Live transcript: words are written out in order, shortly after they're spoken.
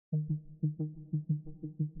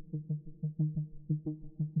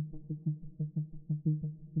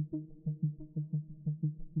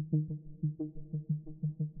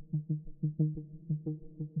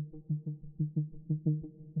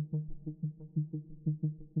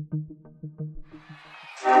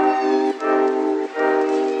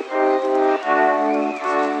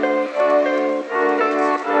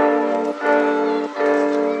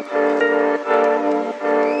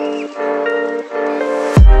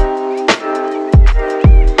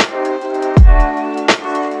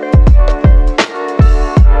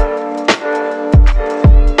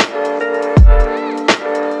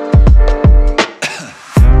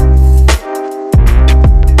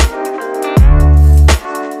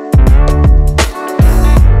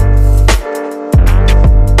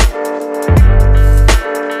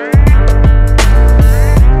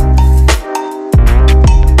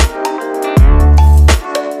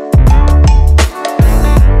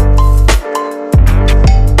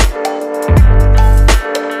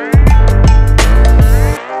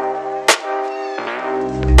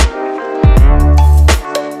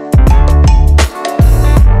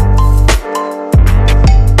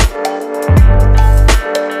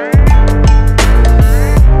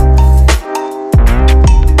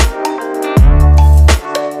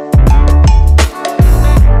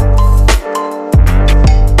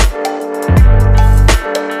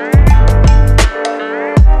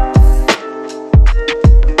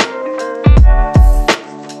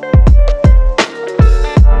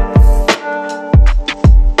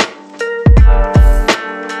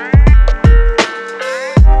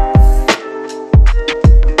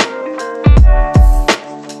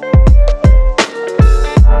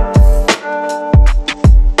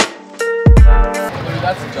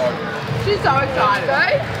She's so excited.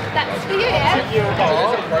 That's for you, yeah?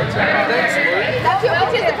 That's your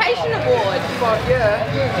participation award.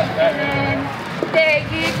 And then there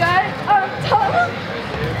you go on top.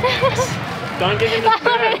 Don't get in the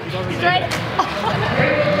straight.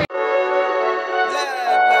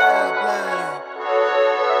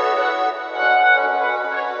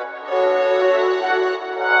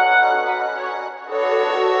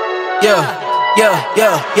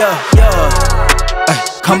 Ay,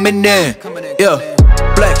 coming in, yeah,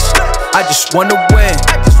 flex, I just wanna win,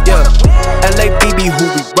 yeah, LABB who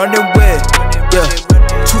we running with, yeah,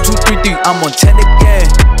 2233, I'm on 10 again,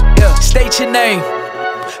 yeah, state your name,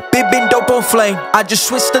 been dope on flame, I just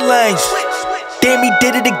switched the lanes, damn he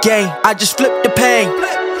did it again, I just flipped the pain,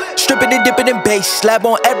 stripping and dipping in bass, slab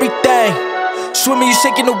on everything. Swimming, you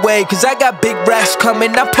sinking away, cause I got big racks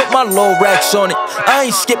coming. I put my low racks on it. I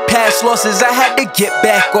ain't skip past losses, I had to get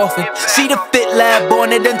back off it. See the Fit Lab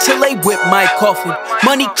on it until they whip my coffin.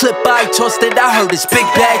 Money clip, I tossed it, I heard it's big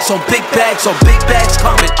bags on big bags on big bags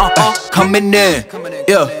coming. Coming in,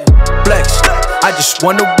 yeah, flex, I just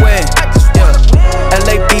wanna win, yeah,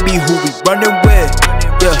 LABB who we running with,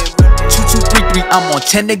 yeah, 2233, I'm on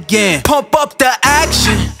 10 again. Pump up the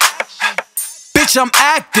action. Bitch, I'm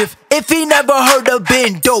active. If he never heard of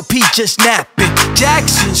been dope, he just napping.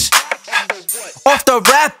 Jackson's off the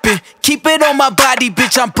rapping. Keep it on my body,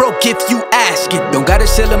 bitch, I'm broke if you asking. Don't gotta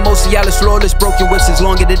sell him, mostly all flawless. Broken whips as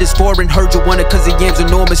long as it is foreign. Heard you want it cause the yam's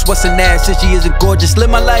enormous. What's an ass since she isn't gorgeous? Live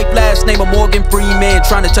my life, last name a Morgan Freeman.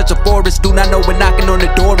 Trying to touch a forest, do not know when knocking on the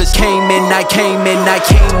door is. Came in, I came in, I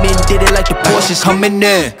came in. Did it like the Porsches. Coming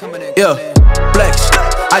in, yeah, flex,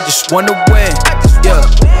 I just wanna win, yeah,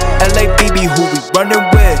 LABB who we running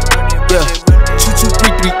with, yeah,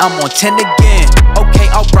 2233, I'm on 10 again. Okay,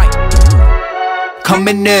 alright.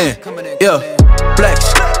 Coming in, yeah,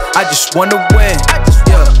 flex, I just wanna win,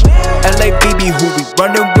 yeah, LABB who we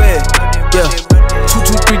running with, yeah,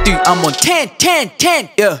 2233, I'm on 10,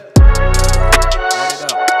 yeah.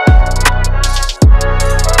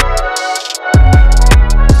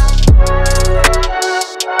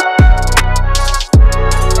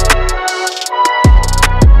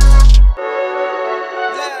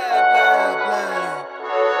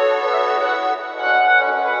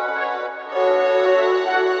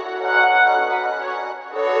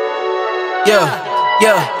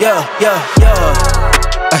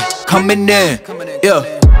 Ay, coming in, yeah,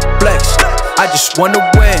 flex, I just wanna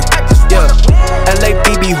win, yeah,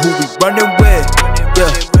 LABB who we running with,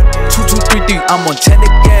 yeah, 2233, I'm on 10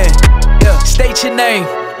 again, yeah, state your name,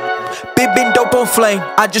 been dope on flame,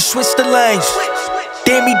 I just switched the lanes,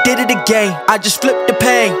 damn he did it again, I just flipped the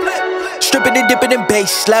pain, stripping and dipping in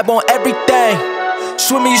bass, slab on everything.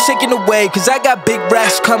 Swimming, you shaking away, cause I got big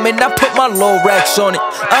racks coming. I put my low racks on it.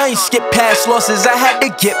 I ain't skip past losses, I had to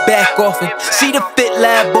get back off it. See the Fit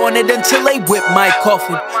Lab on it until they whip my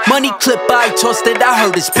coffin. Money clip, I tossed it, I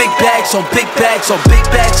heard it's big bags on big bags on big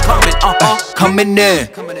bags coming. Coming in,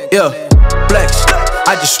 yeah, flex.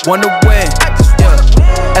 I just wanna win,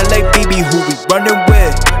 yeah. LA BB, who we running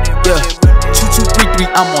with, yeah. 2233,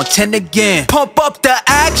 I'm on 10 again. Pump up the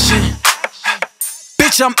action.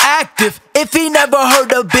 Bitch, I'm active. If he never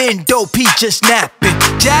heard of been dope, he just napping.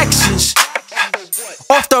 Jackson's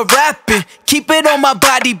off the rapping. Keep it on my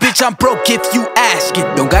body, bitch, I'm broke if you asking.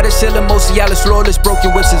 Don't gotta sell him, most of y'all is flawless.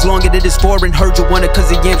 Broken whips as long as it is foreign. Heard you want it cause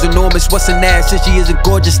the yam's enormous. What's an ass if she isn't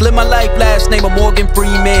gorgeous? Live my life, last name of Morgan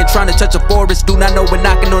Freeman. Trying to touch a forest, do not know when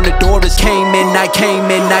knocking on the door is. Came in, I came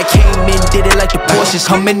in, I came in. Did it like the Porsches.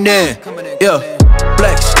 Coming in, yeah,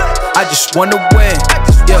 flex. I just wanna win,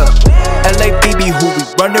 yeah. LA BB, who we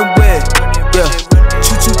running with, yeah.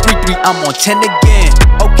 2233, I'm on 10 again.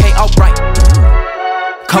 Okay, alright.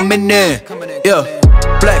 Coming in, yeah,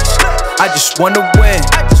 flex. I just wanna win,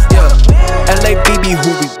 yeah. LA BB,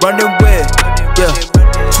 who we running with, yeah.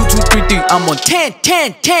 2233, I'm on 10,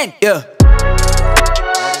 10, 10, yeah.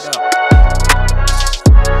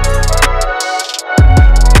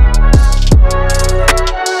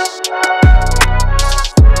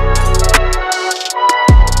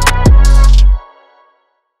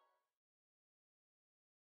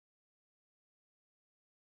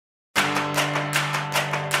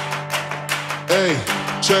 Hey,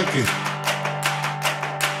 check it.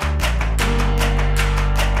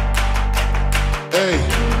 Hey,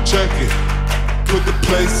 check it. Put the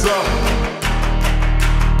place up.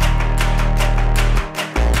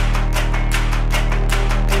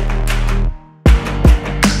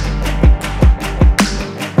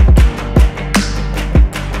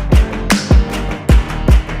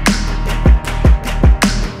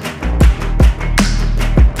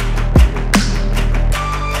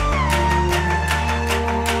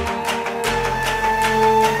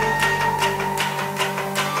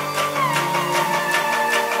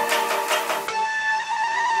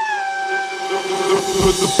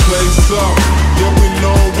 Put the place up, yeah, we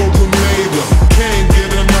know what we made of. Can't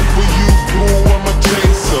get enough of you, boo, I'm a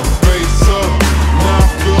chaser. Face up, now I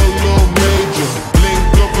feel a little major. Blink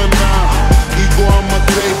of an eye, ego, I'm a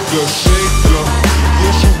taker. Shaker,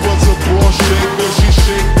 yeah, she was a ball shaker. She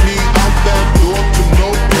shake me out that door to no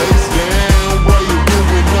place. Damn, why you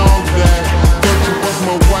doing all that? Thought you was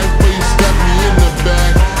my wife, but you stabbed me in the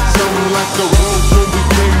back. Something like a rose when we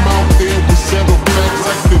came out there, we settled facts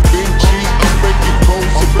like the Vinci.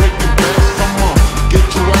 So break it back, come on, get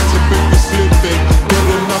your ass up if you slipping. Put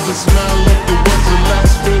another smile like it was the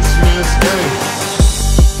last Christmas, hey.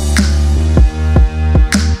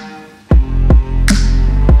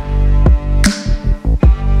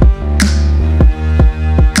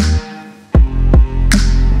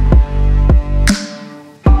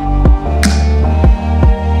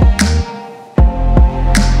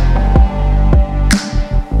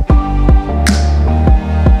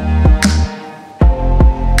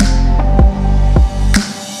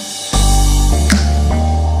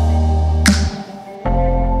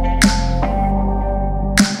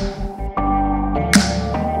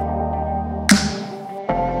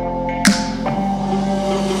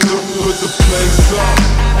 Put the place up.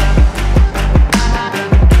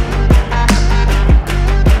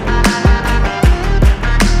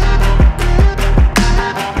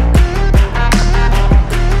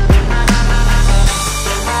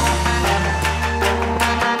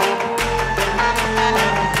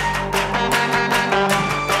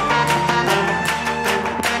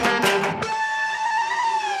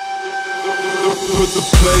 Put the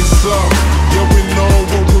place up, yeah, we know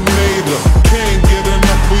what we made of. Can't get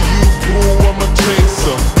enough of you, boo, I'm a chaser.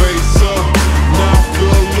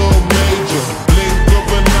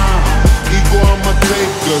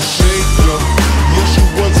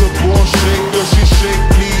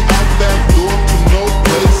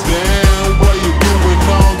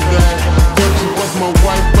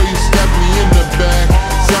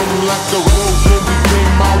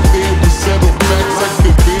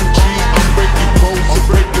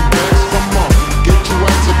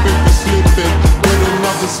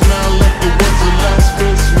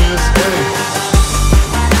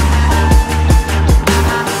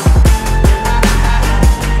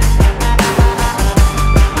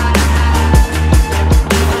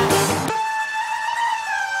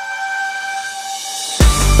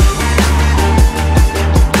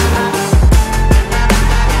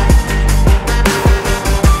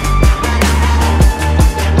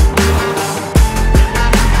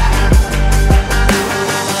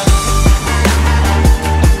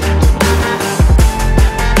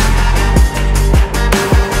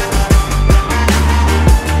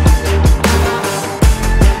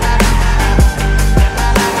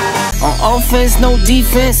 offense, no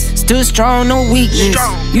defense. Still strong, no weakness.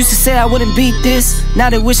 Used to say I wouldn't beat this, now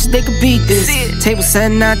they wish they could beat this. Tables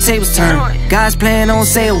set, now tables turn. God's plan, don't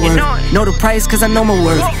say a word. Know the price, cause I know my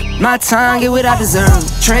worth. My time, get what I deserve.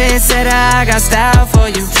 Trendsetter, I got style for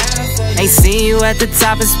you. Ain't seen you at the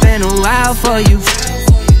top, it's been a while for you.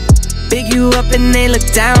 Big you up and they look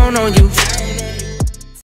down on you.